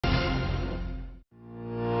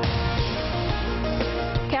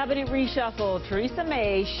cabinet reshuffle, Theresa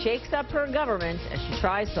May shakes up her government as she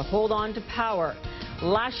tries to hold on to power.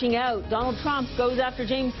 Lashing out, Donald Trump goes after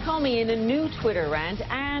James Comey in a new Twitter rant,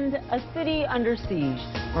 and a city under siege.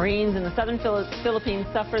 Marines in the southern Philippines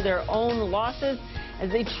suffer their own losses as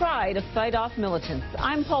they try to fight off militants.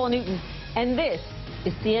 I'm Paula Newton, and this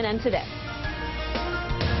is CNN Today.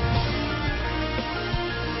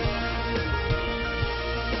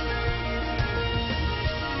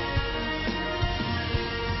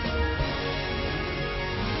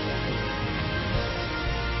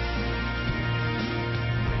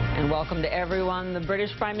 And welcome to everyone. The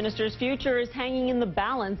British Prime Minister's future is hanging in the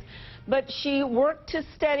balance, but she worked to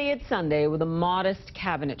steady it Sunday with a modest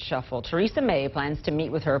cabinet shuffle. Theresa May plans to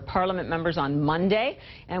meet with her Parliament members on Monday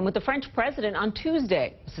and with the French president on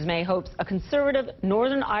Tuesday. Mrs. May hopes a Conservative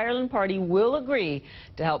Northern Ireland party will agree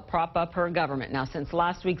to help prop up her government. Now, since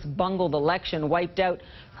last week's bungled election wiped out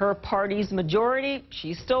her party's majority,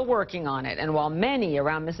 she's still working on it. And while many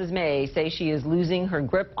around Mrs. May say she is losing her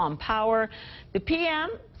grip on power, the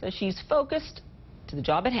PM says she's focused to the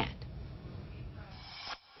job at hand.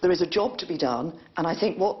 There is a job to be done, and I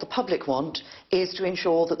think what the public want is to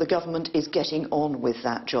ensure that the government is getting on with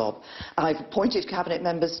that job. I've appointed cabinet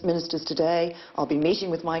ministers today. I'll be meeting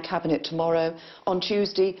with my cabinet tomorrow. On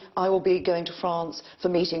Tuesday, I will be going to France for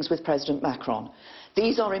meetings with President Macron.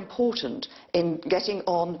 These are important in getting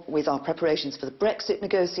on with our preparations for the Brexit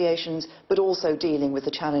negotiations, but also dealing with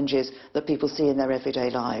the challenges that people see in their everyday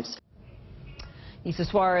lives. Issa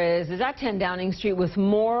Suarez is at 10 Downing Street with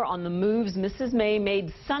more on the moves Mrs. May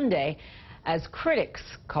made Sunday as critics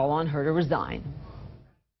call on her to resign.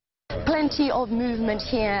 Plenty of movement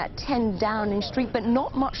here at 10 Downing Street, but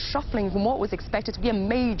not much shuffling from what was expected to be a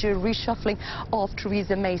major reshuffling of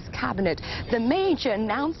Theresa May's cabinet. The major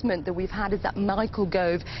announcement that we've had is that Michael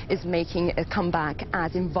Gove is making a comeback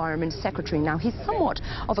as Environment Secretary. Now, he's somewhat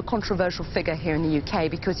of a controversial figure here in the UK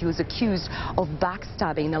because he was accused of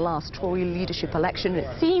backstabbing in the last Tory leadership election.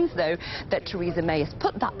 It seems, though, that Theresa May has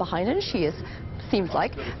put that behind her, and she is, seems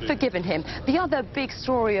like, forgiven him. The other big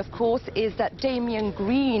story, of course, is that Damian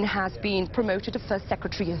Green has been promoted to First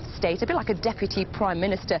Secretary of State, a bit like a Deputy Prime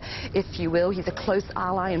Minister, if you will. He's a close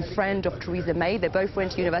ally and friend of Theresa May. They both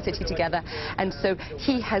went to university together, and so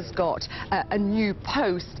he has got a new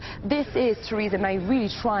post. This is Theresa May really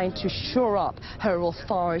trying to shore up her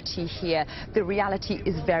authority here. The reality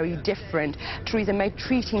is very different. Theresa May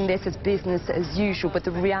treating this as business as usual, but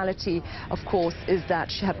the reality, of course, is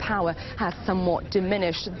that her power has somewhat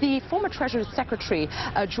diminished. The former Treasury Secretary,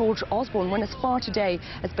 George Osborne, went as far today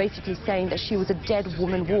as basically saying that she was a dead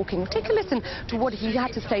woman walking. Take a listen to what he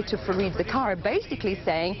had to say to Fareed Zakaria, basically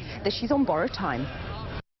saying that she's on borrowed time.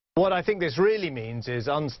 What I think this really means is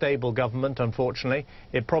unstable government, unfortunately.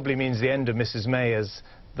 It probably means the end of Mrs. May as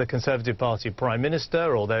the Conservative Party Prime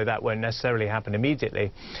Minister, although that won't necessarily happen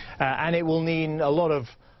immediately. And it will mean a lot of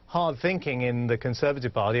hard thinking in the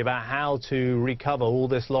Conservative Party about how to recover all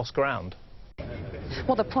this lost ground.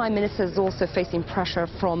 Well, the Prime Minister is also facing pressure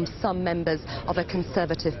from some members of the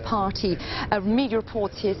Conservative Party. Media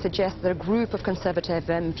reports here suggest that a group of Conservative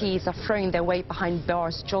MPs are throwing their weight behind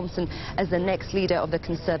Boris Johnson as the next leader of the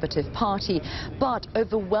Conservative Party. But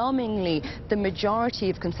overwhelmingly, the majority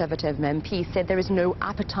of Conservative MPs said there is no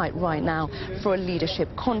appetite right now for a leadership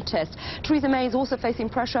contest. Theresa May is also facing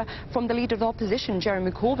pressure from the leader of the opposition,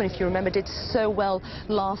 Jeremy Corbyn, if you remember, did so well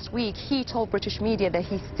last week. He told British media that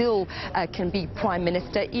he still can be Prime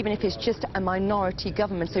Minister, even if it's just a minority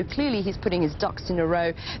government. So clearly he's putting his ducks in a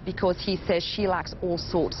row because he says she lacks all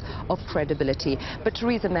sorts of credibility. But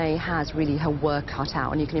Theresa May has really her work cut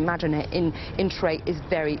out, and you can imagine her in-tray is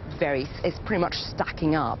is pretty much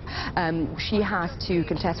stacking up. She has to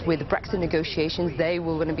contest with the Brexit negotiations. They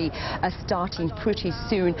were going to be starting pretty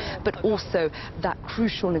soon, but also that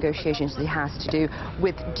crucial negotiations he has to do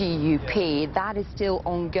with DUP. That is still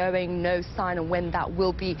ongoing. No sign of when that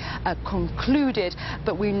will be concluded,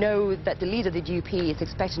 but we know that the leader of the DUP is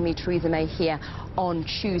expected to meet Theresa May here on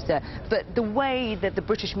Tuesday. But the way that the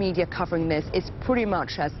British media are covering this is pretty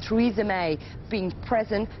much as Theresa May being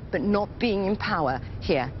present but not being in power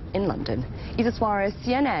here in London. Issa Suarez,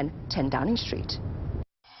 CNN, 10 Downing Street.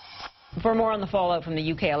 For more on the fallout from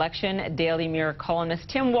the UK election, Daily Mirror columnist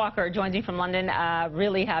Tim Walker joins me from London.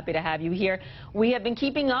 Really happy to have you here. We have been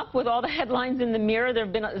keeping up with all the headlines in the Mirror.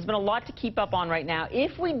 There's been a lot to keep up on right now.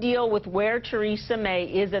 If we deal with where Theresa May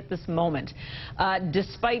is at this moment,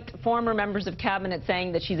 despite former members of cabinet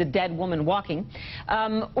saying that she's a dead woman walking,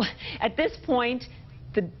 at this point,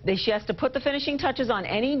 she has to put the finishing touches on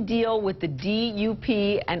any deal with the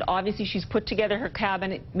DUP, and obviously she's put together her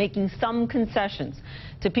cabinet making some concessions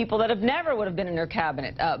to people that never would have been in her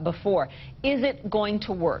cabinet before. Is it going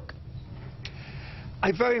to work?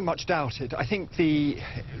 I very much doubt it. I think the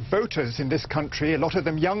voters in this country, a lot of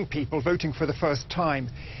them young people voting for the first time,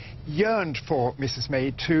 yearned for Mrs.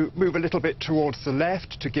 May to move a little bit towards the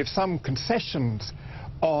left, to give some concessions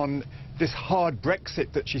on this hard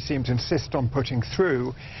Brexit that she seemed to insist on putting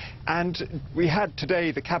through. And we had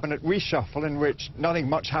today the cabinet reshuffle in which nothing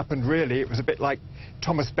much happened really. It was a bit like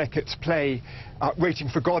Thomas Beckett's play Waiting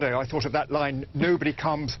for Godot. I thought of that line, nobody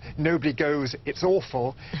comes, nobody goes, it's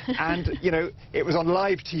awful. And, you know, it was on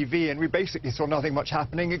live TV and we basically saw nothing much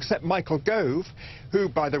happening except Michael Gove, who,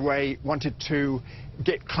 by the way, wanted to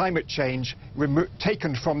get climate change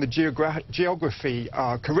taken from the geography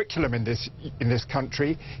curriculum in this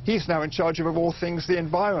country. He's now in charge of all things the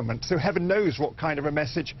environment. So heaven knows what kind of a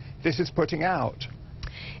message this is putting out.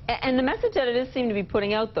 And the message that it does seem to be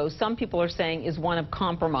putting out, though, some people are saying is one of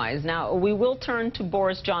compromise. Now, we will turn to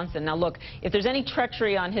Boris Johnson. Now, look, if there's any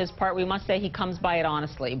treachery on his part, we must say he comes by it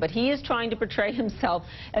honestly. But he is trying to portray himself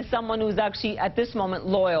as someone who's actually, at this moment,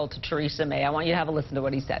 loyal to Theresa May. I want you to have a listen to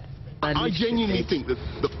what he said. I genuinely think that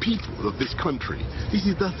the people of this country, this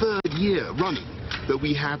is the third year running that we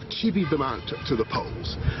have chivied them out to the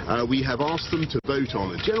polls. We have asked them to vote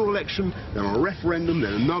on a general election, then on a referendum,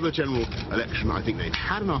 then another general election. I think they've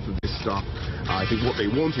had enough of this stuff. I think what they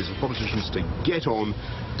want is for politicians to get on,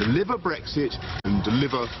 deliver Brexit and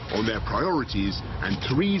deliver on their priorities, and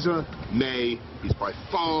Theresa May is by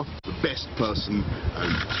far the best person,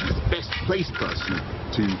 the best placed person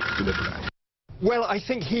to deliver that. Well, I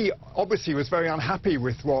think he obviously was very unhappy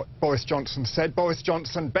with what Boris Johnson said. Boris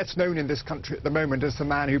Johnson, best known in this country at the moment as the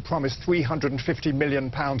man who promised £350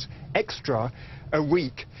 million extra a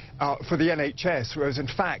week for the NHS, whereas in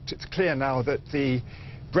fact it's clear now that the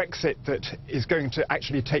Brexit that is going to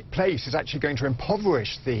actually take place is actually going to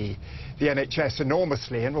impoverish the NHS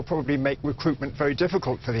enormously and will probably make recruitment very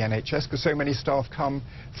difficult for the NHS because so many staff come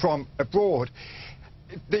from abroad.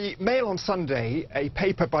 The Mail on Sunday, a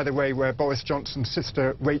paper, by the way, where Boris Johnson's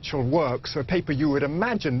sister Rachel works, a paper you would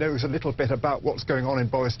imagine knows a little bit about what's going on in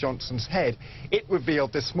Boris Johnson's head, it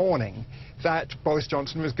revealed this morning that Boris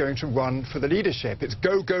Johnson was going to run for the leadership. It's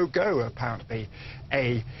go, go, go, apparently.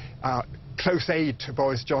 A close aide to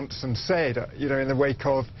Boris Johnson said, you know, in the wake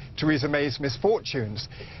of Theresa May's misfortunes.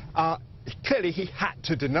 Clearly he had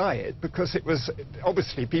to deny it because it was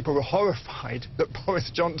obviously people were horrified that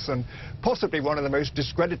Boris Johnson, possibly one of the most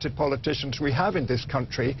discredited politicians we have in this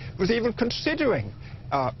country, was even considering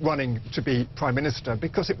running to be Prime Minister,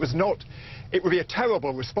 because it would be a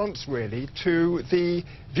terrible response really to the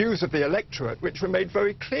views of the electorate, which were made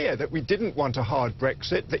very clear that we didn't want a hard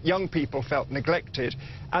Brexit, that young people felt neglected,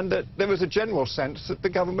 and that there was a general sense that the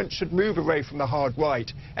government should move away from the hard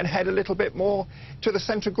right and head a little bit more to the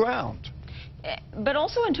centre ground. But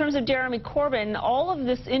also in terms of Jeremy Corbyn, all of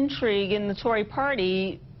this intrigue in the Tory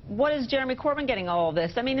party, what is Jeremy Corbyn getting all of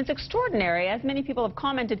this? I mean, it's extraordinary. As many people have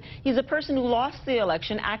commented, he's a person who lost the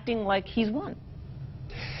election acting like he's won.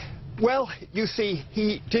 Well, you see,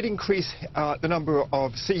 he did increase the number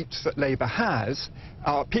of seats that Labour has.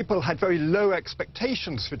 People had very low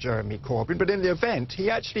expectations for Jeremy Corbyn, but in the event, he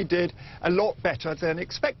actually did a lot better than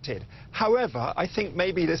expected. However, I think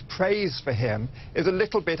maybe this praise for him is a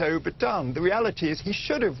little bit overdone. The reality is he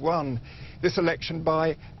should have won this election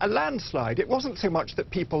by a landslide. It wasn't so much that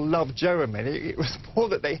people loved Jeremy, it was more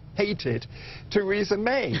that they hated Theresa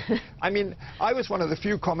May. I mean, I was one of the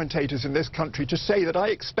few commentators in this country to say that I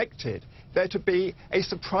expected there to be a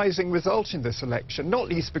surprising result in this election, not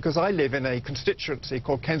least because I live in a constituency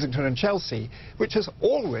called Kensington and Chelsea, which has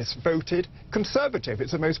always voted Conservative.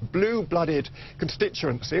 It's the most blue-blooded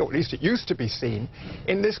constituency, or at least it used to be seen,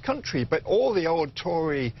 in this country. But all the old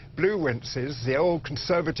Tory blue rinses, the old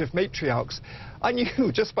Conservative matriarchs, I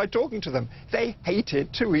knew just by talking to them, they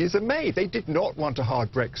hated Theresa May. They did not want a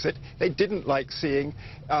hard Brexit. They didn't like seeing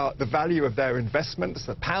the value of their investments,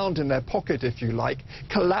 the pound in their pocket, if you like,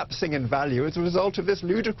 collapsing in value as a result of this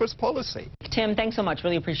ludicrous policy. Tim, thanks so much.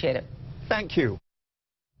 Really appreciate it. Thank you.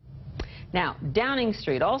 Now, Downing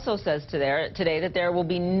Street also says today that there will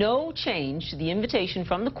be no change to the invitation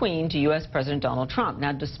from the Queen to U.S. President Donald Trump.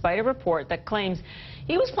 Now, despite a report that claims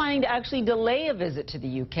he was planning to actually delay a visit to the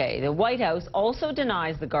U.K., the White House also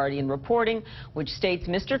denies The Guardian reporting, which states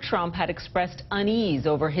Mr. Trump had expressed unease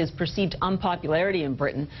over his perceived unpopularity in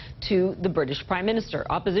Britain to the British Prime Minister.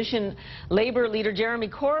 Opposition Labour leader Jeremy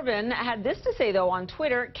Corbyn had this to say, though, on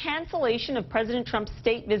Twitter: cancellation of President Trump's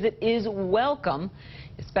state visit is welcome,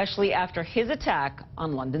 especially after his attack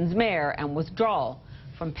on London's mayor and withdrawal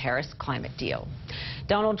from Paris climate deal.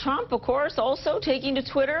 Donald Trump, of course, also taking to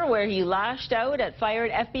Twitter, where he lashed out at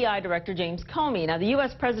fired FBI Director James Comey. Now, the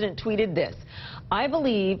U.S. president tweeted this: "I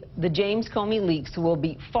believe the James Comey leaks will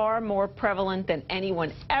be far more prevalent than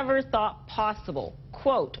anyone ever thought possible.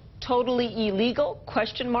 Quote, totally illegal,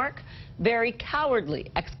 question mark, very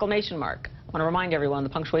cowardly, exclamation mark." I want to remind everyone the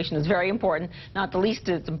punctuation is very important, not the least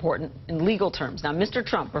it's important in legal terms. Now, Mr.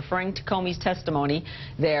 Trump, referring to Comey's testimony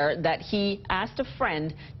there, that he asked a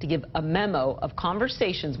friend to give a memo of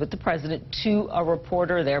conversations with the president to a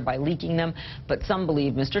reporter, thereby leaking them. But some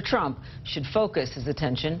believe Mr. Trump should focus his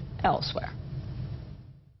attention elsewhere.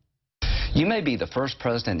 You may be the first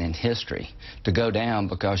president in history to go down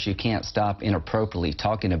because you can't stop inappropriately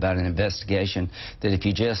talking about an investigation that, if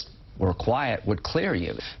you just were quiet, would clear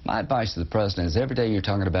you. My advice to the president is every day you're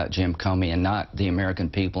talking about Jim Comey and not the American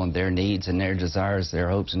people and their needs and their desires, their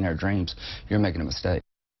hopes and their dreams, you're making a mistake.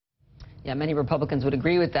 Yeah, many Republicans would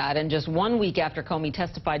agree with that. And just 1 week after Comey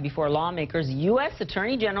testified before lawmakers, U.S.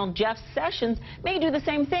 Attorney General Jeff Sessions may do the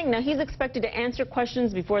same thing. Now, he's expected to answer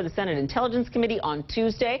questions before the Senate Intelligence Committee on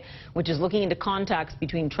Tuesday, which is looking into contacts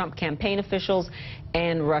between Trump campaign officials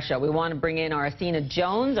and Russia. We want to bring in our Athena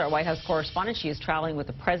Jones, our White House correspondent. She is traveling with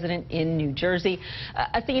the president in New Jersey.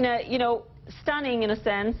 Athena, you know, stunning in a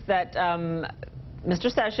sense that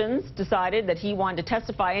Mr. Sessions decided that he wanted to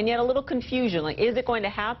testify, and yet a little confusion. Like, is it going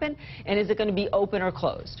to happen, and is it going to be open or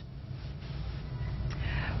closed?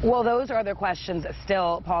 Well, those are the questions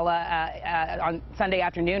still, Paula. On Sunday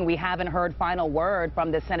afternoon, we haven't heard final word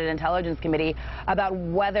from the Senate Intelligence Committee about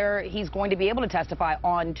whether he's going to be able to testify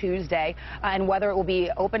on Tuesday and whether it will be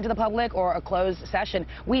open to the public or a closed session.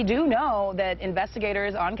 We do know that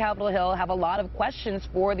investigators on Capitol Hill have a lot of questions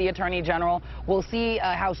for the Attorney General. We'll see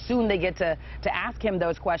how soon they get to ask him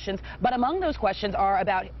those questions. But among those questions are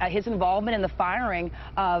about his involvement in the firing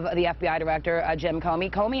of the FBI Director, Jim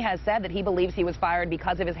Comey. Comey has said that he believes he was fired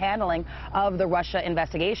because of his handling of the Russia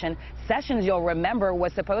investigation. Sessions, you'll remember,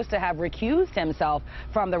 was supposed to have recused himself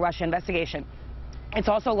from the Russia investigation. It's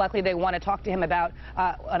also likely they want to talk to him about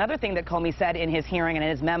another thing that Comey said in his hearing and in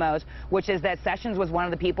his memos, which is that Sessions was one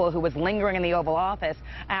of the people who was lingering in the Oval Office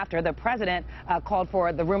after the president called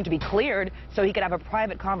for the room to be cleared so he could have a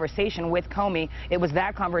private conversation with Comey. It was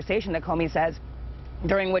that conversation that Comey says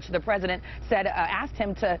during which the president said, asked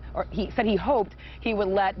him to, or he said he hoped he would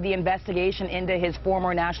let the investigation into his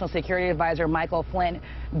former national security advisor, Michael Flynn,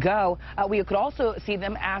 go. We could also see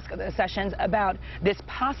them ask Sessions about this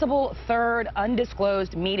possible third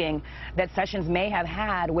undisclosed meeting that Sessions may have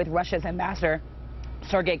had with Russia's ambassador,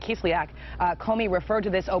 Sergei Kislyak. Comey referred to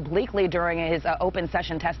this obliquely during his open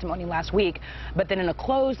session testimony last week, but then in a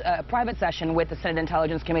closed private session with the Senate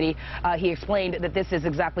Intelligence Committee, he explained that this is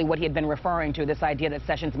exactly what he had been referring to, this idea that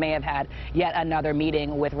Sessions may have had yet another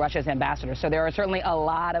meeting with Russia's ambassador. So there are certainly a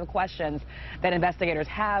lot of questions that investigators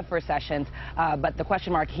have for Sessions, but the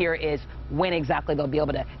question mark here is when exactly they'll be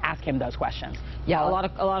able to ask him those questions. Yeah, a lot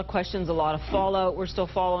of questions, a lot of fallout. We're still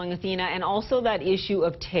following, Athena, and also that issue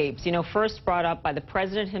of tapes. You know, first brought up by the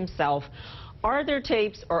president himself. Are there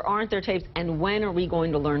tapes or aren't there tapes, and when are we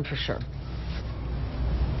going to learn for sure?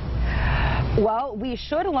 Well, we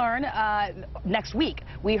should learn next week.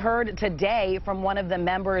 We heard today from one of the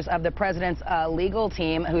members of the president's legal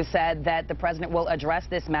team who said that the president will address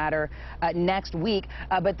this matter next week.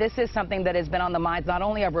 But this is something that has been on the minds not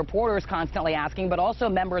only of reporters constantly asking, but also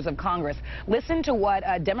members of Congress. Listen to what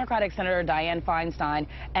Democratic Senator Dianne Feinstein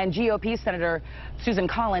and GOP Senator Susan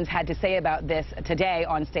Collins had to say about this today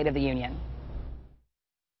on State of the Union.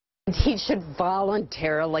 He should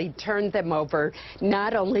voluntarily turn them over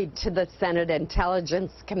not only to the Senate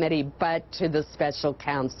Intelligence Committee, but to the special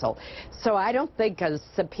counsel. So I don't think a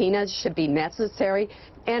subpoena should be necessary,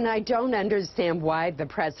 and I don't understand why the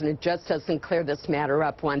president just doesn't clear this matter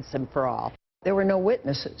up once and for all. There were no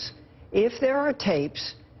witnesses. If there are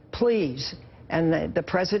tapes, please, and the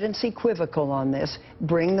president's equivocal on this,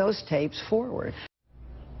 bring those tapes forward.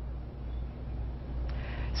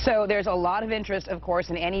 So there's a lot of interest, of course,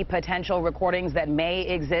 in any potential recordings that may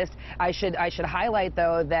exist. I should highlight,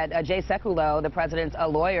 though, that Jay Sekulow, the president's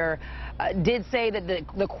lawyer, did say that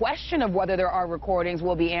the question of whether there are recordings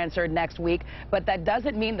will be answered next week, but that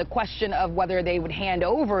doesn't mean the question of whether they would hand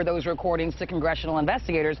over those recordings to congressional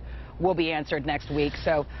investigators will be answered next week.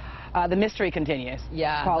 So the mystery continues.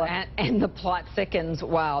 Yeah, Paula. and the plot thickens.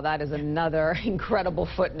 Wow, that is another incredible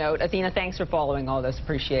footnote. Athena, thanks for following all this.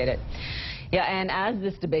 Appreciate it. Yeah, and as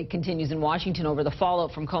this debate continues in Washington over the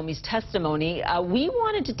fallout from Comey's testimony, we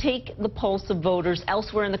wanted to take the pulse of voters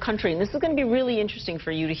elsewhere in the country. And this is going to be really interesting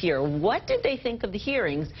for you to hear. What did they think of the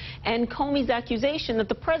hearings and Comey's accusation that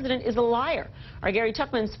the president is a liar? Our Gary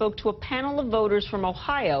Tuchman spoke to a panel of voters from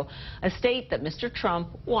Ohio, a state that Mr. Trump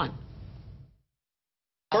won.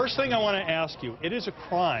 First thing I want to ask you, it is a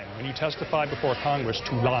crime when you testify before Congress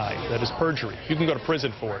to lie. That is perjury. You can go to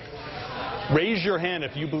prison for it. Raise your hand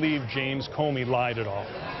if you believe James Comey lied at all.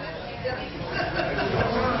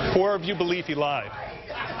 4 of you believe he lied.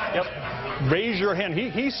 Yep. Raise your hand.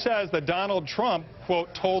 He says that Donald Trump, quote,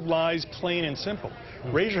 told lies plain and simple.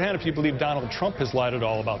 Raise your hand if you believe Donald Trump has lied at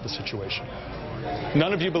all about the situation.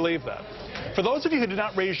 None of you believe that. For those of you who did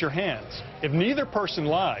not raise your hands, if neither person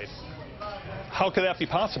lied, how could that be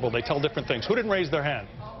possible? They tell different things. Who didn't raise their hand?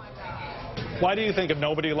 Why do you think if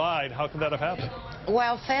nobody lied, how could that have happened?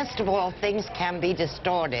 Well, first of all, things can be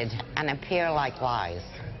distorted and appear like lies.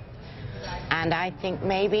 And I think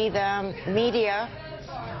maybe the media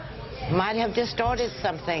might have distorted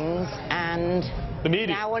some things, and the media.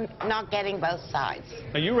 Now we're not getting both sides.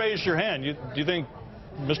 Now, you raised your hand. Do you think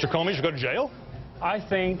Mr. Comey should go to jail? I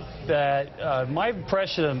think that my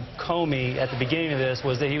impression of Comey at the beginning of this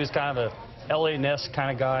was that he was kind of a L.A. Ness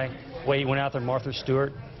kind of guy, the way he went out there, Martha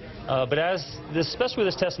Stewart. But especially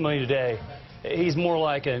with his testimony today, he's more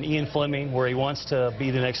like an Ian Fleming, where he wants to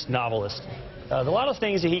be the next novelist. A lot of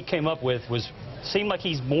things that he came up with seemed like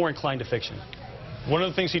he's more inclined to fiction. One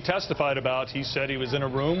of the things he testified about, he said he was in a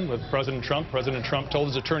room with President Trump. President Trump told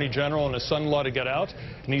his attorney general and his son-in-law to get out.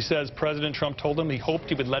 And he says President Trump told him he hoped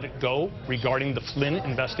he would let it go regarding the Flynn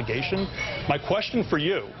investigation. My question for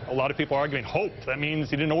you, a lot of people are arguing hope. That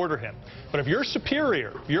means he didn't order him. But if your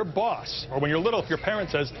superior, your boss, or when you're little, if your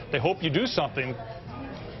parent says they hope you do something,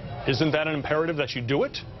 isn't that an imperative that you do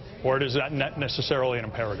it? Or is that not necessarily an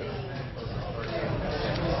imperative?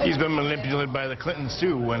 He's been manipulated by the Clintons,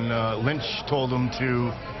 too, when Lynch told him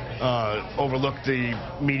to overlook the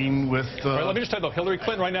meeting with... Right, let me just tell you, though, Hillary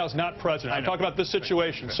Clinton right now is not president. I'm talking about this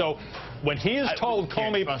situation. Right. So when he is told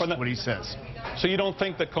Comey... what he says. So you don't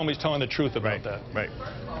think that Comey's telling the truth about that? Right.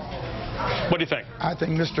 What do you think? I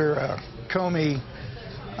think Mr. Comey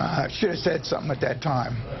should have said something at that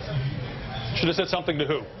time. Should have said something to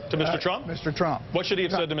who? To Mr. Trump? Mr. Trump. What should he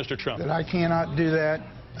have said to Mr. Trump? That I cannot do that.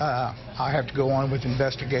 I have to go on with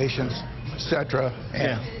investigations, etc.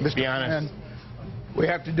 And Mr. Be honest. We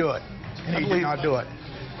have to do it. And he did not do it.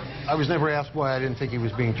 I was never asked why I didn't think he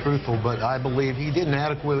was being truthful, but I believe he didn't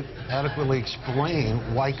adequately explain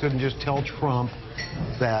why he couldn't just tell Trump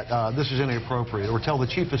that this is inappropriate, or tell the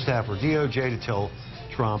chief of staff or DOJ to tell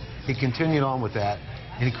Trump. He continued on with that,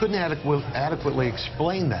 and he couldn't adequately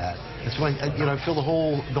explain that. It's like, I feel the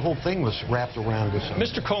whole thing was wrapped around this.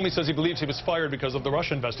 Mr. Comey says he believes he was fired because of the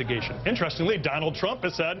Russia investigation. Interestingly, Donald Trump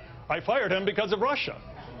has said, I fired him because of Russia.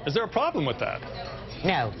 Is there a problem with that?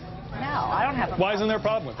 No. No, I don't have a problem. Why isn't there a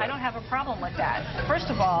problem with that? I don't have a problem with that. First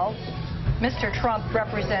of all, Mr. Trump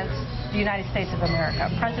represents the United States of America.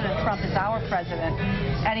 President Trump is our president,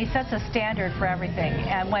 and he sets a standard for everything.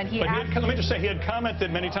 And when let me just say, he had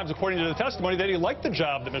commented many times, according to the testimony, that he liked the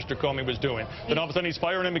job that Mr. Comey was doing. Then all of a sudden he's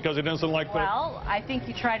firing him because he doesn't like Well, I think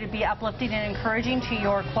you try to be uplifting and encouraging to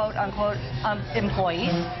your quote-unquote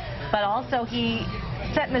employees, but also he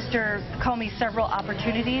set Mr. Comey several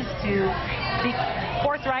opportunities to be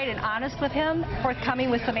forthright and honest with him, forthcoming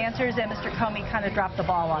with some answers, and Mr. Comey kind of dropped the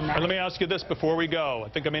ball on that. Let me ask you this before we go. I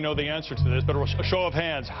think I may know the answer to this, but a show of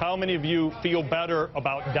hands. How many of you feel better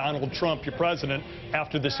about Donald Trump, your president,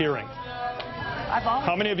 after this hearing?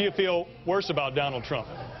 How many of you feel worse about Donald Trump?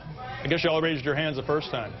 I guess y'all raised your hands the first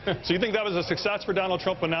time. So you think that was a success for Donald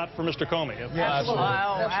Trump, but not for Mr. Comey? Yeah,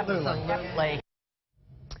 absolutely.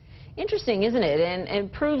 Interesting, isn't it? And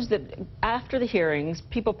it proves that after the hearings,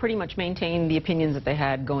 people pretty much maintained the opinions that they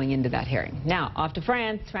had going into that hearing. Now, off to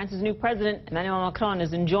France. France's new president, Emmanuel Macron,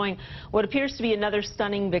 is enjoying what appears to be another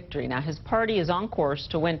stunning victory. Now, his party is on course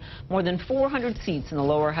to win more than 400 seats in the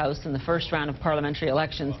lower house in the first round of parliamentary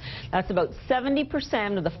elections. That's about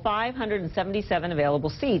 70% of the 577 available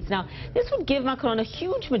seats. Now, this would give Macron a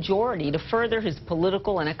huge majority to further his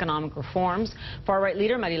political and economic reforms. Far-right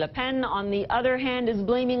leader Marine Le Pen, on the other hand, is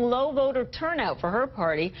blaming low voter turnout for her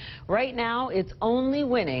party. Right now, it's only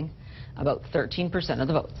winning about 13% of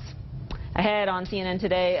the votes. Ahead on CNN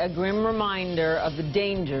Today, a grim reminder of the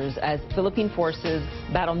dangers as Philippine forces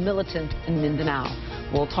battle militants in Mindanao.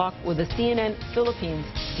 We'll talk with the CNN Philippines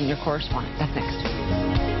senior correspondent. That's next.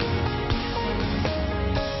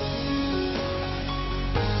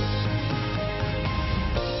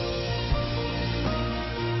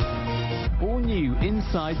 new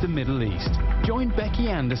Inside the Middle East. Join Becky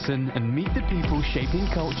Anderson and meet the people shaping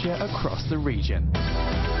culture across the region.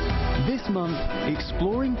 This month,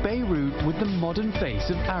 exploring Beirut with the modern face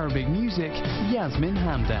of Arabic music, Yasmin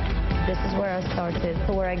Hamdan. This is where I started,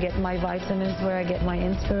 where I get my vitamins, where I get my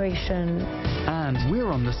inspiration. And we're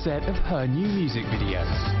on the set of her new music videos.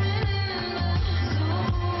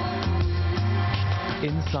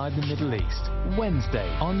 Inside the Middle East, Wednesday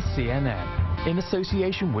on CNN, in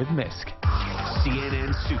association with MISC. CNN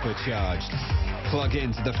Supercharged. Plug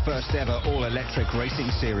into the first ever all-electric racing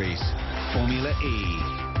series, Formula E.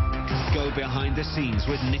 Go behind the scenes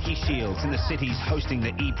with Nikki Shields in the cities hosting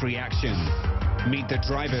the E-Prix action. Meet the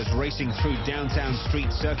drivers racing through downtown street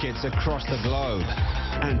circuits across the globe.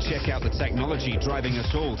 And check out the technology driving us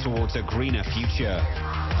all towards a greener future.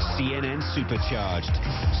 CNN Supercharged.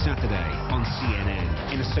 Saturday on CNN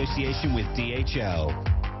in association with DHL.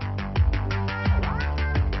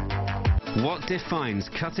 What defines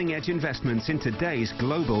cutting-edge investments in today's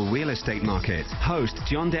global real estate market? Host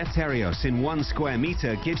John Defterios in 1 Square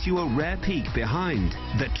Meter gives you a rare peek behind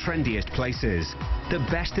the trendiest places, the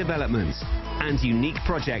best developments, and unique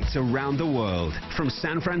projects around the world. From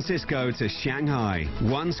San Francisco to Shanghai,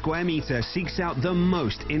 1 Square Meter seeks out the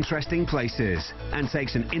most interesting places and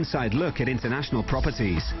takes an inside look at international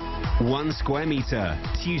properties. 1 Square Meter,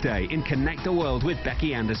 Tuesday in Connect the World with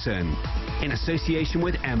Becky Anderson, in association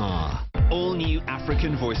with MR. All new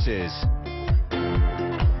African Voices.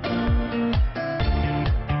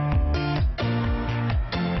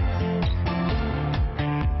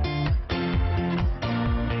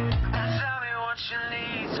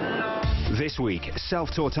 This week,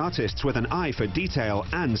 self-taught artists with an eye for detail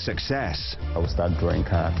and success. I will start drawing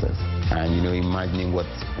characters and, imagining what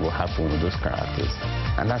will happen with those characters.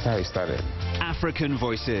 And that's how it started. African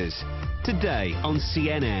Voices. Today on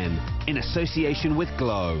CNN, in association with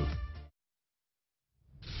Glow.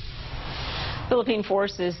 Philippine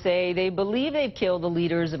forces say they believe they've killed the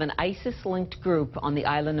leaders of an ISIS-linked group on the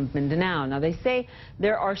island of Mindanao. Now, they say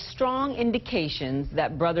there are strong indications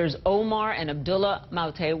that brothers Omar and Abdullah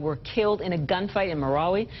Maute were killed in a gunfight in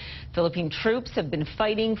Marawi. Philippine troops have been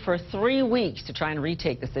fighting for 3 weeks to try and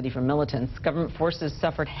retake the city from militants. Government forces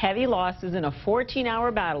suffered heavy losses in a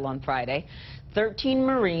 14-hour battle on Friday. 13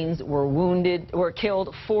 Marines were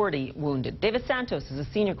killed, 40 wounded. David Santos is a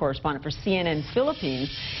senior correspondent for CNN Philippines,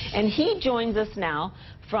 and he joins us now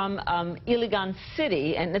from Iligan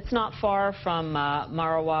City, and it's not far from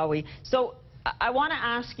Marawi. So I want to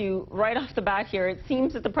ask you right off the bat here, it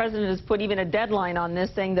seems that the president has put even a deadline on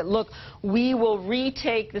this, saying that, look, we will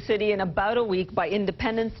retake the city in about a week by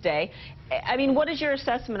Independence Day. I mean, what is your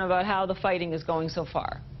assessment about how the fighting is going so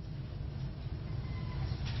far?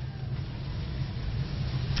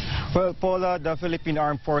 Well, Paula, the Philippine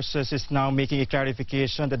Armed Forces is now making a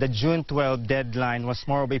clarification that the June 12 deadline was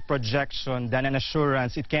more of a projection than an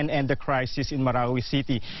assurance it can end the crisis in Marawi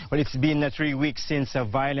City. Well, it's been 3 weeks since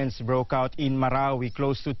violence broke out in Marawi.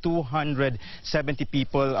 Close to 270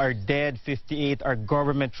 people are dead, 58 are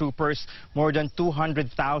government troopers, more than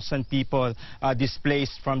 200,000 people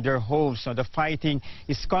displaced from their homes. So the fighting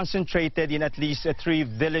is concentrated in at least 3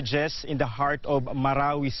 villages in the heart of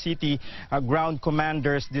Marawi City. Ground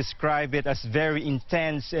commanders describe it as very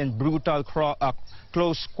intense and brutal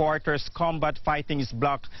close quarters combat. Fighting is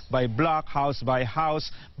block by block, house by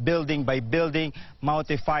house, building by building.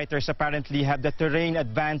 Maute fighters apparently have the terrain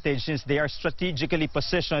advantage since they are strategically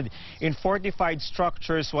positioned in fortified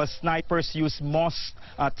structures, while snipers use mosque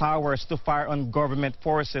towers to fire on government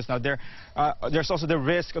forces. Now, there's also the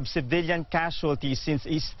risk of civilian casualties since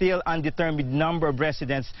a still undetermined number of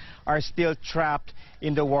residents are still trapped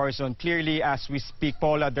in the war zone. Clearly, as we speak,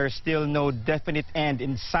 Paula, there's still no definite end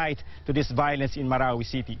in sight to this violence in Marawi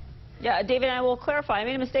City. Yeah, David, I will clarify. I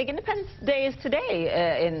made a mistake. Independence Day is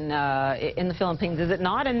today in the Philippines, is it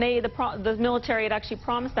not? And the military had actually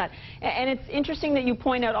promised that. And it's interesting that you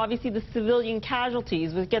point out, obviously, the civilian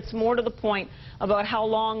casualties, which gets more to the point about how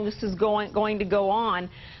long this is going to go on.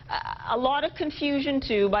 A lot of confusion,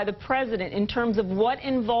 too, by the president in terms of what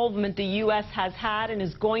involvement the U.S. has had and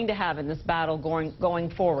is going to have in this battle going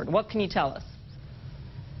forward. What can you tell us?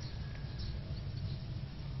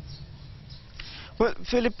 Well,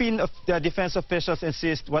 Philippine defense officials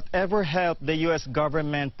insist whatever help the U.S.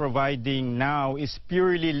 government providing now is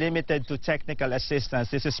purely limited to technical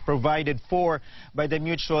assistance. This is provided for by the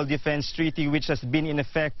Mutual Defense Treaty, which has been in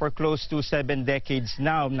effect for close to 7 decades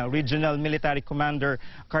now. Now, Regional Military Commander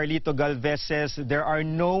Carlito Galvez says there are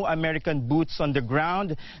no American boots on the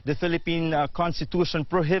ground. The Philippine Constitution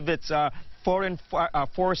prohibits foreign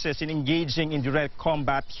forces in engaging in direct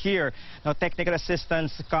combat here. Now, technical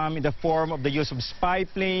assistance come in the form of the use of spy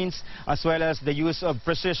planes, as well as the use of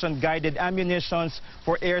precision-guided ammunitions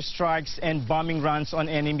for airstrikes and bombing runs on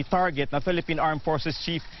enemy target. Now, Philippine Armed Forces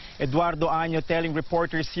Chief Eduardo Año telling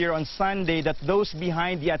reporters here on Sunday that those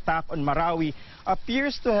behind the attack on Marawi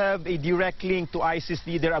appears to have a direct link to ISIS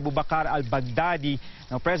leader Abu Bakr al-Baghdadi.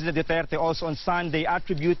 Now, President Duterte also on Sunday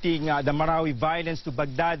attributing the Marawi violence to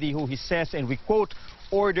Baghdadi, who he says, and we quote,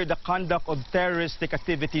 ordered the conduct of terroristic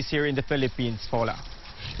activities here in the Philippines. Paula.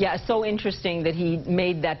 Yeah, so interesting that he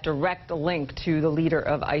made that direct link to the leader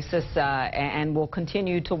of ISIS, and we'll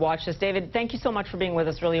continue to watch this. David, thank you so much for being with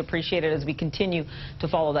us. Really appreciate it as we continue to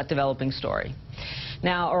follow that developing story.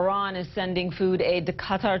 Now, Iran is sending food aid to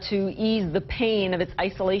Qatar to ease the pain of its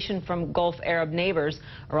isolation from Gulf Arab neighbors.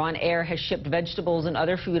 Iran Air has shipped vegetables and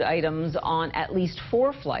other food items on at least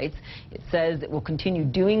 4 flights. It says it will continue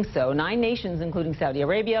doing so. 9 nations, including Saudi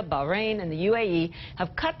Arabia, Bahrain, and the UAE,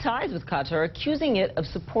 have cut ties with Qatar, accusing it of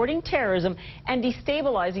supporting terrorism and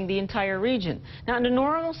destabilizing the entire region. Now, under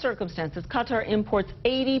normal circumstances, Qatar imports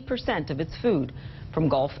 80% of its food from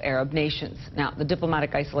Gulf Arab nations. Now, the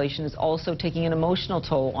diplomatic isolation is also taking an emotional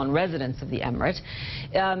toll on residents of the emirate.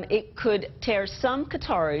 It could tear some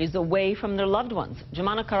Qataris away from their loved ones.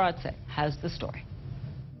 Jumana Karatse has the story.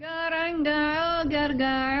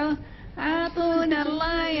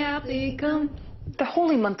 The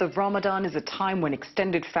holy month of Ramadan is a time when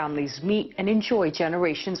extended families meet and enjoy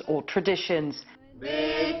generations-old traditions.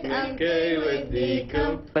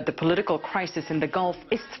 But the political crisis in the Gulf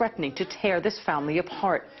is threatening to tear this family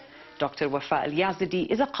apart. Dr. Wafa Al-Yazidi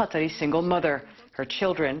is a Qatari single mother. Her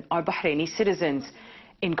children are Bahraini citizens.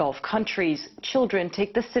 In Gulf countries, children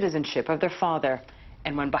take the citizenship of their father.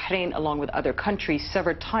 And when Bahrain, along with other countries,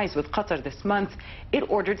 severed ties with Qatar this month, it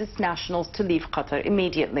ordered its nationals to leave Qatar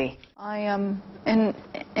immediately. I am in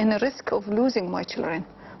a risk of losing my children.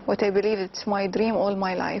 What I believe it's my dream all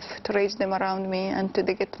my life, to raise them around me and to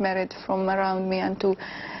get married from around me and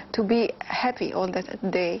to be happy all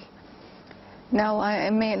that day. Now I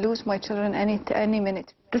may lose my children any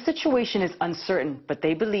minute. The situation is uncertain, but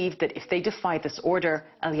they believe that if they defy this order,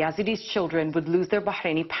 Al-Yazidi's children would lose their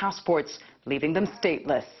Bahraini passports, leaving them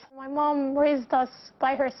stateless. My mom raised us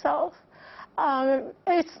by herself.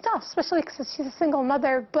 It's tough, especially because she's a single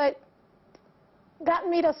mother, but that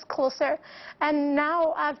made us closer. And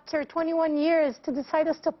now, after 21 years, to decide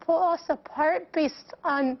us to pull us apart based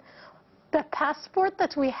on the passport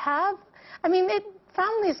that we have, I mean,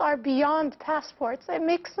 families are beyond passports. It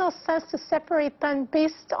makes no sense to separate them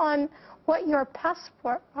based on what your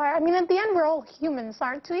passport are. I mean, at the end, we're all humans,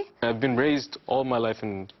 aren't we? I've been raised all my life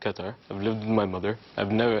in Qatar. I've lived with my mother.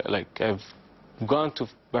 I've gone to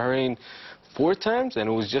Bahrain 4 times, and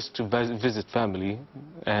it was just to visit family.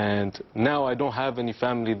 And now I don't have any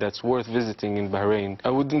family that's worth visiting in Bahrain. I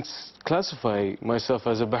wouldn't classify myself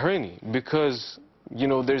as a Bahraini because, you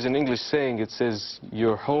know, there's an English saying, it says,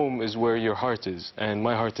 your home is where your heart is, and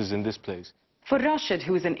my heart is in this place. For Rashid,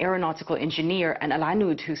 who is an aeronautical engineer, and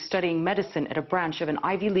Al-Anud, who's studying medicine at a branch of an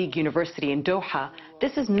Ivy League university in Doha,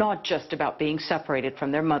 this is not just about being separated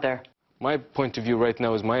from their mother. My point of view right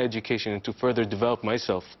now is my education and to further develop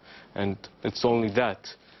myself, and it's only that.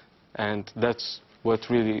 And that's what's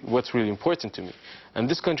really important to me. And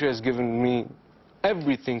this country has given me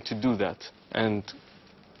everything to do that. And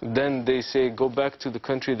then they say, go back to the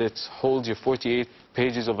country that holds your 48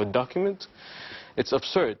 pages of a document. It's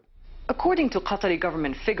absurd. According to Qatari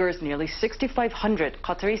government figures, nearly 6,500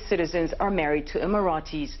 Qatari citizens are married to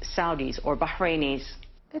Emiratis, Saudis, or Bahrainis.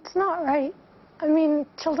 It's not right. I mean,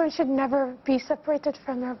 children should never be separated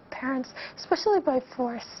from their parents, especially by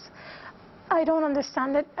force. I don't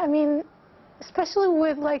understand it. I mean, especially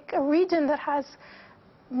with like a region that has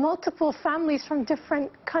multiple families from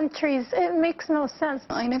different countries, it makes no sense.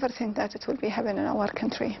 I never think that it will be happening in our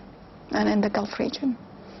country and in the Gulf region.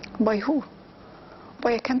 By who?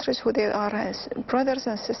 By countries who they are as brothers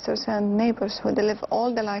and sisters and neighbors who they live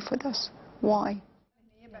all their life with us. Why?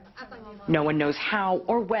 No one knows how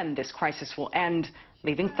or when this crisis will end,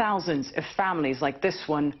 leaving thousands of families like this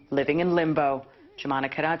one living in limbo. Jumana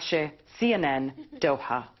Karatse, CNN,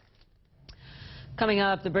 Doha. Coming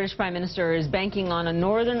up, the British Prime Minister is banking on a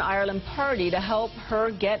Northern Ireland party to help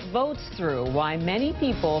her get votes through. Why many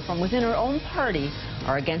people from within her own party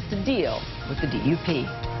are against a deal with the DUP.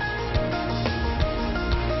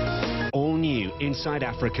 All new Inside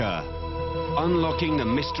Africa. Unlocking the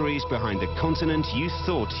mysteries behind the continent you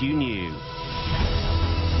thought you knew.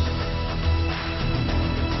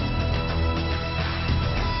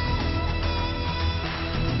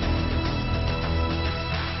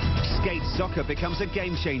 Skate Soccer becomes a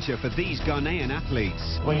game changer for these Ghanaian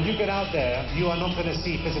athletes. When you get out there, you are not going to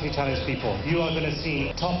see physically challenged people. You are going to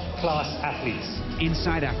see top-class athletes.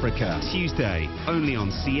 Inside Africa, Tuesday, only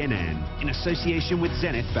on CNN, in association with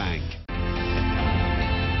Zenith Bank.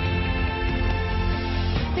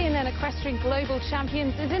 CNN Equestrian Global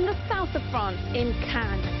Champions is in the south of France, in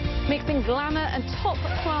Cannes, mixing glamour and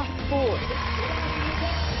top-class sport.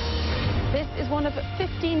 This is one of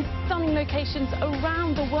 15 stunning locations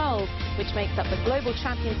around the world, which makes up the Global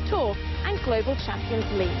Champions Tour and Global Champions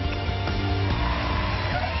League.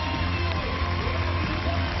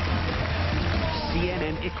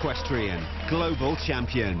 CNN Equestrian Global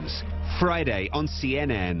Champions, Friday on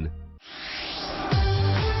CNN.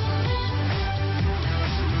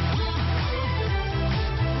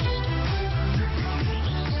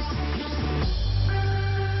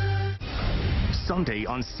 Sunday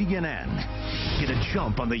on CNN. Get a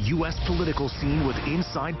jump on the U.S. political scene with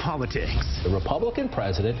Inside Politics. The Republican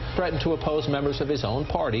president threatened to oppose members of his own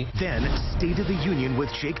party. Then State of the Union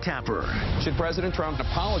with Jake Tapper. Should President Trump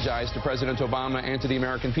apologize to President Obama and to the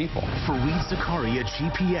American people? Fareed Zakaria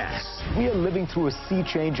GPS. We are living through a sea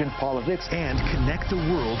change in politics. And Connect the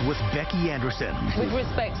World with Becky Anderson. With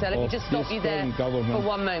respect, sir, let me just stop you there for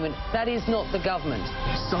one moment. That is not the government.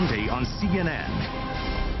 Sunday on CNN.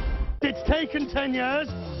 It's taken 10 years.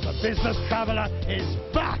 The business traveller is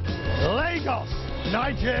back. Lagos,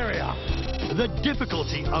 Nigeria. The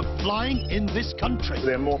difficulty of flying in this country.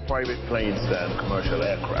 There are more private planes than commercial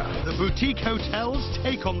aircraft. The boutique hotels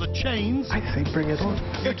take on the chains. I think bring it on.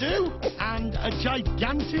 You do? And a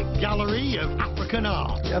gigantic gallery of African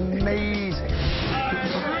art. Amazing. A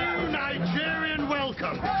true Nigerian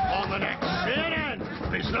welcome on the next CNN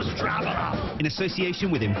Business Traveller. In association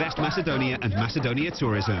with Invest Macedonia and Macedonia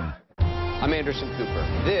Tourism. I'm Anderson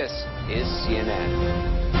Cooper. This is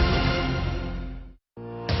CNN.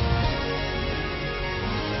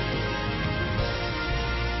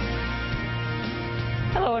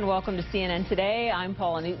 Hello and welcome to CNN Today. I'm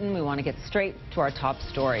Paula Newton. We want to get straight to our top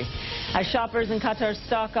story. As shoppers in Qatar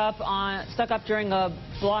stuck up during a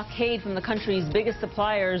blockade from the country's biggest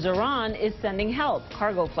suppliers, Iran is sending help.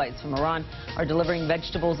 Cargo flights from Iran are delivering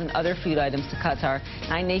vegetables and other food items to Qatar.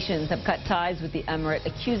 9 nations have cut ties with the emirate,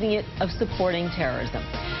 accusing it of supporting terrorism.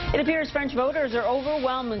 It appears French voters are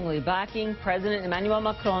overwhelmingly backing President Emmanuel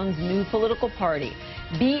Macron's new political party.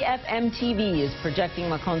 BFM TV is projecting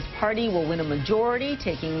Macron's party will win a majority,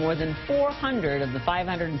 taking more than 400 of the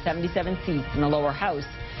 577 seats in the lower house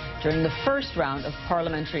during the first round of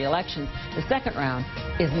parliamentary elections. The second round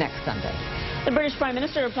is next Sunday. The British Prime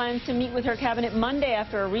Minister plans to meet with her cabinet Monday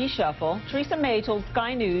after a reshuffle. Theresa May told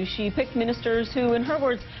Sky News she picked ministers who, in her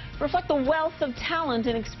words, reflect the wealth of talent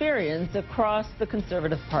and experience across the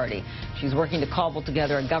Conservative Party. She's working to cobble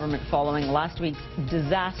together a government following last week's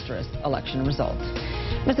disastrous election results.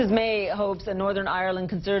 Mrs. May hopes a Northern Ireland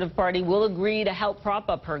Conservative Party will agree to help prop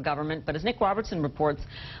up her government, but as Nick Robertson reports,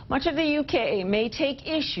 much of the UK may take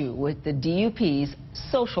issue with the DUP's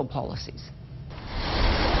social policies.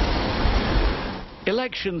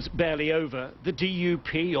 Elections barely over, the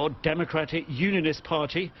DUP, or Democratic Unionist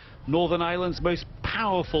Party, Northern Ireland's most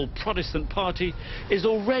powerful Protestant party, is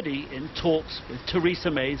already in talks with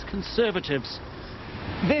Theresa May's Conservatives.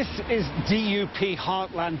 This is DUP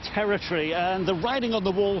heartland territory, and the writing on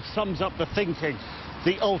the wall sums up the thinking.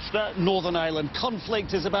 The Ulster Northern Ireland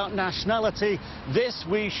conflict is about nationality. This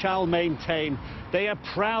we shall maintain. They are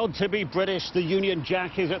proud to be British. The Union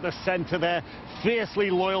Jack is at the centre there, fiercely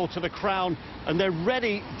loyal to the Crown, and they're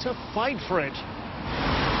ready to fight for it.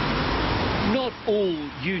 Not all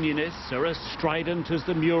Unionists are as strident as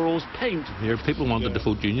the murals paint. Here, people wanted to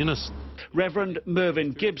vote Unionist. Reverend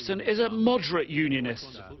Mervyn Gibson is a moderate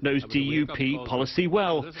Unionist, knows DUP policy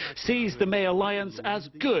well, sees the May alliance as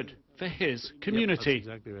good for his community. Yep,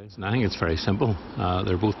 that's exactly right. And I think it's very simple.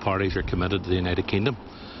 Both parties are committed to the United Kingdom,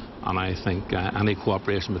 and I think any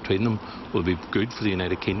cooperation between them will be good for the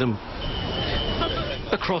United Kingdom.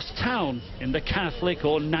 Across town, in the Catholic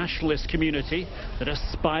or nationalist community that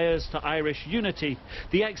aspires to Irish unity,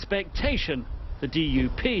 the expectation the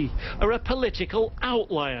DUP are a political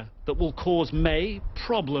outlier that will cause May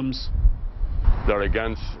problems. They're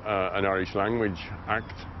against an Irish Language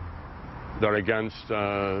Act. They're against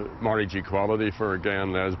marriage equality for gay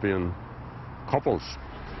and lesbian couples.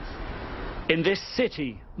 In this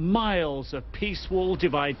city, miles of peace wall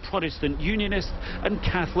divide Protestant Unionist and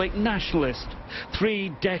Catholic Nationalist. 3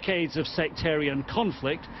 decades of sectarian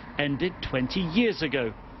conflict ended 20 years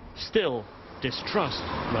ago. Still, distrust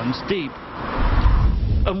runs deep.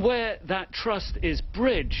 And where that trust is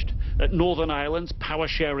bridged, at Northern Ireland's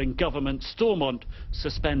power-sharing government Stormont,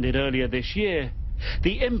 suspended earlier this year,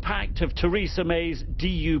 the impact of Theresa May's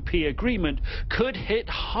DUP agreement could hit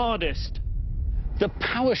hardest. The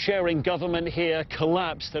power-sharing government here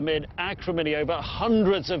collapsed amid acrimony over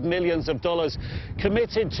hundreds of millions of dollars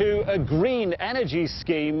committed to a green energy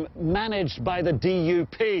scheme managed by the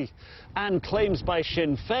DUP, and claims by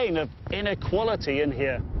Sinn Féin of inequality in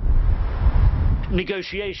here.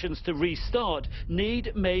 Negotiations to restart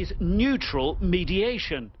need May's neutral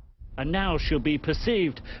mediation, and now she'll be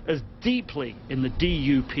perceived as deeply in the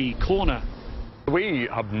DUP corner. We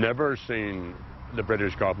have never seen the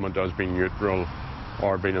British government as being neutral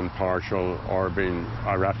or being impartial or being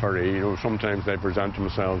a referee. You know, sometimes they present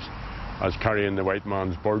themselves as carrying the white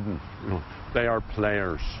man's burden. You know, they are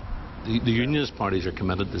players. The unionist parties are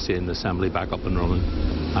committed to seeing the Assembly back up and running.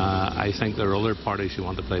 I think there are other parties who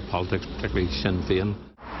want to play politics, particularly Sinn Féin.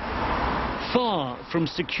 Far from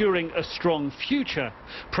securing a strong future,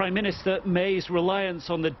 Prime Minister May's reliance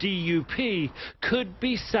on the DUP could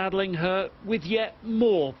be saddling her with yet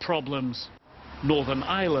more problems. Northern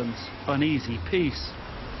Ireland's uneasy peace.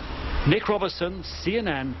 Nick Robertson,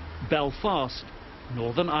 CNN, Belfast,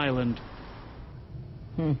 Northern Ireland.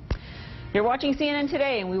 You're watching CNN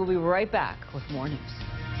Today, and we will be right back with more news.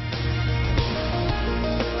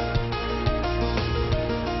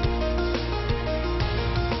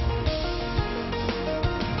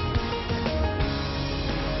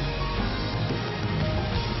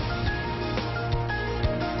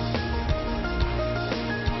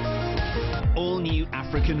 All new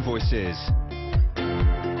African Voices.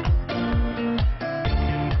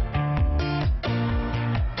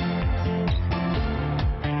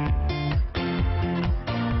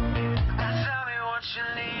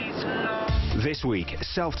 This week,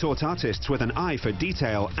 self-taught artists with an eye for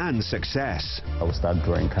detail and success. I would start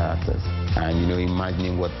drawing characters and, you know,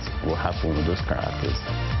 imagining what will happen with those characters.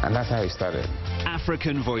 And that's how it started.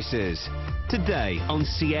 African Voices. Today on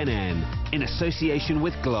CNN, in association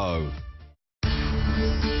with Glow.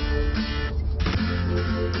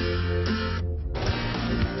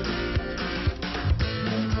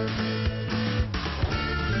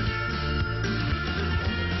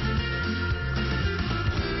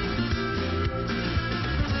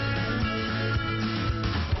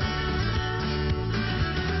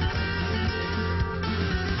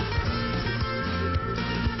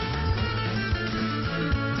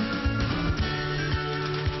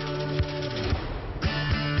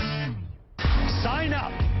 Sign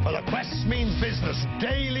up for the Quest Means Business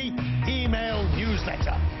daily email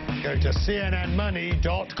newsletter. Go to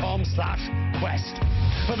cnnmoney.com/quest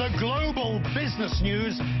for the global business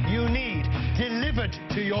news you need delivered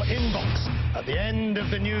to your inbox at the end of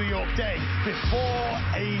the New York day before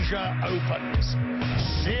Asia opens.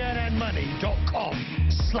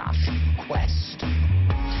 cnnmoney.com/quest.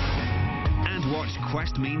 And watch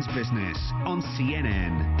Quest Means Business on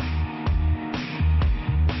CNN.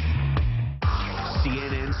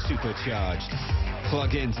 CNN Supercharged.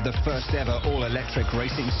 Plug into the first ever all-electric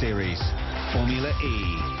racing series, Formula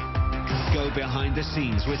E. Go behind the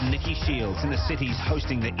scenes with Nikki Shields in the cities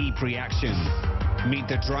hosting the E-Prix action. Meet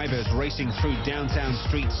the drivers racing through downtown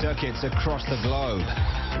street circuits across the globe.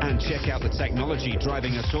 And check out the technology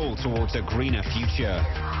driving us all towards a greener future.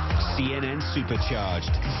 CNN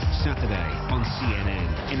Supercharged. Saturday on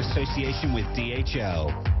CNN in association with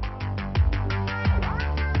DHL.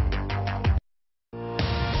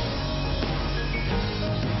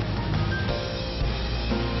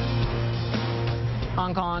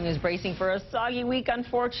 Hong Kong is bracing for a soggy week,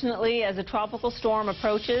 unfortunately, as a tropical storm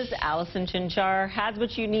approaches. Alison Chinchar has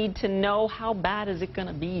what you need to know. How bad is it going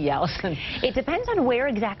to be, Alison? It depends on where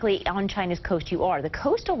exactly on China's coast you are. The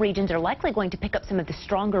coastal regions are likely going to pick up some of the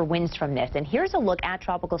stronger winds from this. And here's a look at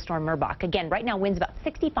Tropical Storm Merbok. Again, right now winds about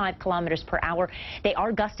 65 kilometers per hour. They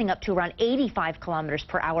are gusting up to around 85 kilometers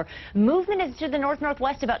per hour. Movement is to the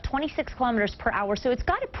north-northwest about 26 kilometers per hour. So it's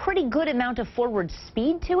got a pretty good amount of forward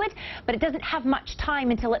speed to it, but it doesn't have much time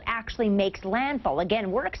until it actually makes landfall.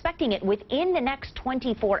 Again, we're expecting it within the next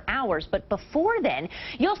 24 hours, but before then,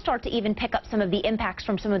 you'll start to even pick up some of the impacts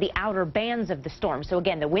from some of the outer bands of the storm. So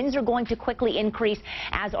again, the winds are going to quickly increase,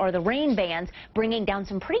 as are the rain bands, bringing down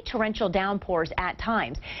some pretty torrential downpours at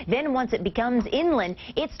times. Then once it becomes inland,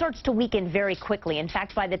 it starts to weaken very quickly. In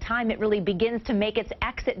fact, by the time it really begins to make its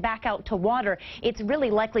exit back out to water, it's really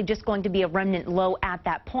likely just going to be a remnant low at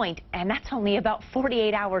that point, and that's only about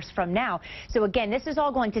 48 hours from now. So again, this is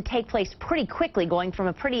all going going to take place pretty quickly, going from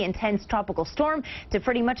a pretty intense tropical storm to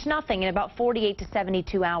pretty much nothing in about 48 to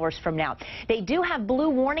 72 hours from now. They do have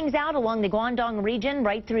blue warnings out along the Guangdong region,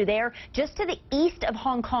 right through there. Just to the east of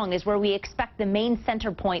Hong Kong is where we expect the main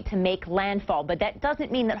center point to make landfall, but that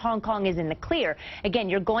doesn't mean that Hong Kong is in the clear. Again,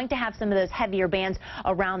 you're going to have some of those heavier bands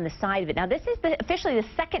around the side of it. Now, this is officially the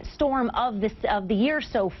second storm of the year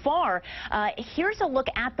so far. Here's a look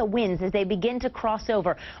at the winds as they begin to cross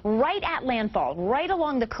over. Right at landfall, right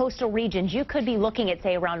along the coastal regions, you could be looking at,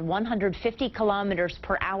 say, around 150 kilometers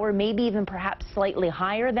per hour, maybe even perhaps slightly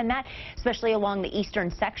higher than that, especially along the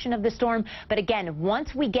eastern section of the storm. But again,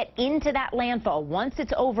 once we get into that landfall, once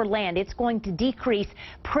it's over land, it's going to decrease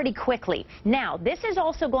pretty quickly. Now, this is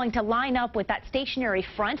also going to line up with that stationary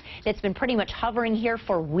front that's been pretty much hovering here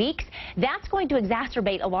for weeks. That's going to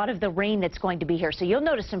exacerbate a lot of the rain that's going to be here. So you'll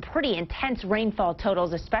notice some pretty intense rainfall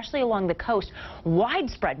totals, especially along the coast.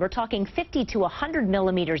 Widespread. We're talking 50 to 100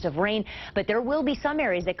 millimeters of rain, but there will be some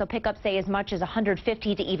areas that could pick up, say, as much as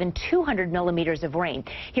 150 to even 200 millimeters of rain.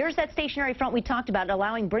 Here's that stationary front we talked about,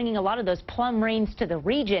 bringing a lot of those plum rains to the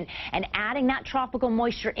region, and adding that tropical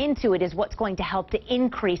moisture into it is what's going to help to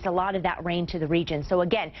increase a lot of that rain to the region. So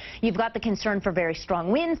again, you've got the concern for very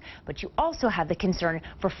strong winds, but you also have the concern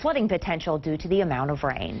for flooding potential due to the amount of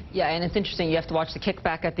rain. Yeah, and it's interesting, you have to watch the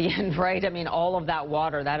kickback at the end, right? I mean, all of that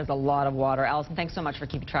water, that is a lot of water. Allison, thanks so much for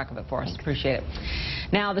keeping track of it for us. Appreciate it.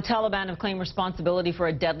 Now, the Taliban have claimed responsibility for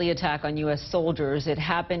a deadly attack on U.S. soldiers. It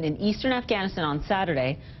happened in eastern Afghanistan on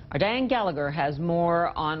Saturday. Our Diane Gallagher has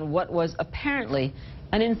more on what was apparently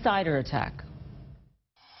an insider attack.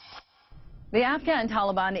 The Afghan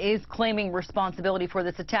Taliban is claiming responsibility for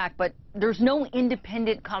this attack, but there's no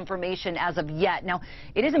independent confirmation as of yet. Now,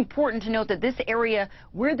 it is important to note that this area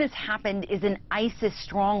where this happened is an ISIS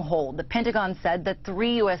stronghold. The Pentagon said that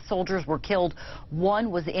 3 U.S. soldiers were killed.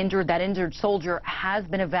 1 was injured. That injured soldier has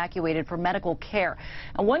been evacuated for medical care.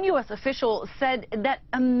 And one U.S. official said that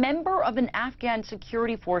a member of an Afghan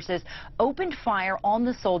security forces opened fire on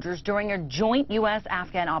the soldiers during a joint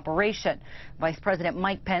U.S.-Afghan operation. Vice President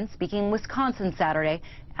Mike Pence, speaking in Wisconsin Saturday,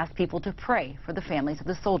 asked people to pray for the families of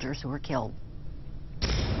the soldiers who were killed.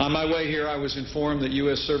 On my way here, I was informed that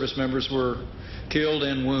U.S. service members were killed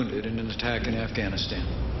and wounded in an attack in Afghanistan.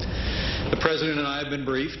 The President and I have been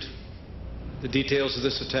briefed. The details of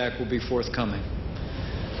this attack will be forthcoming.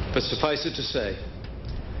 But suffice it to say,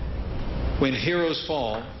 when heroes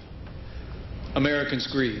fall, Americans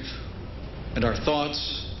grieve, and our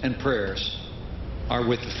thoughts and prayers are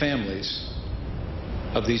with the families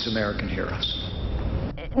of these American heroes.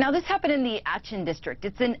 Now, this happened in the Achin district.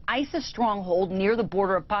 It's an ISIS stronghold near the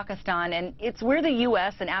border of Pakistan, and it's where the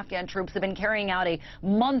U.S. and Afghan troops have been carrying out a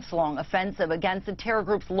months-long offensive against the terror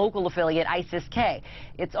group's local affiliate, ISIS-K.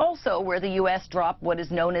 It's also where the U.S. dropped what is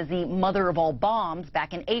known as the mother of all bombs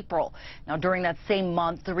back in April. Now, during that same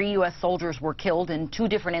month, 3 U.S. soldiers were killed in 2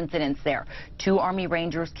 different incidents there. 2 Army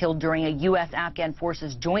Rangers killed during a U.S.-Afghan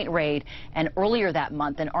forces joint raid, and earlier that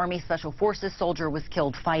month, an Army Special Forces soldier was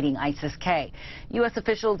killed fighting ISIS-K. U.S.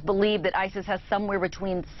 officials believe that ISIS has somewhere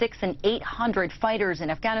between 600 and 800 fighters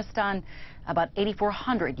in Afghanistan. About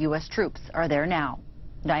 8,400 U.S. troops are there now.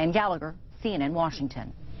 Diane Gallagher, CNN,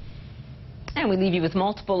 Washington. And we leave you with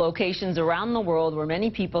multiple locations around the world where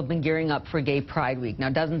many people have been gearing up for Gay Pride Week. Now,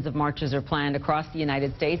 dozens of marches are planned across the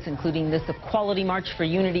United States, including this Equality March for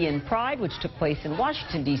Unity and Pride, which took place in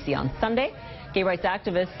Washington, D.C. on Sunday. Gay rights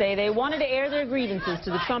activists say they wanted to air their grievances to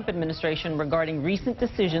the Trump administration regarding recent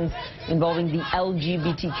decisions involving the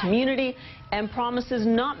LGBT community and promises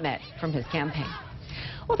not met from his campaign.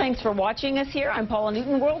 Well, thanks for watching us here. I'm Paula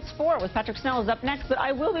Newton. World Sport with Patrick Snell is up next, but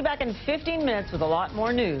I will be back in 15 minutes with a lot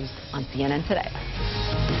more news on CNN Today.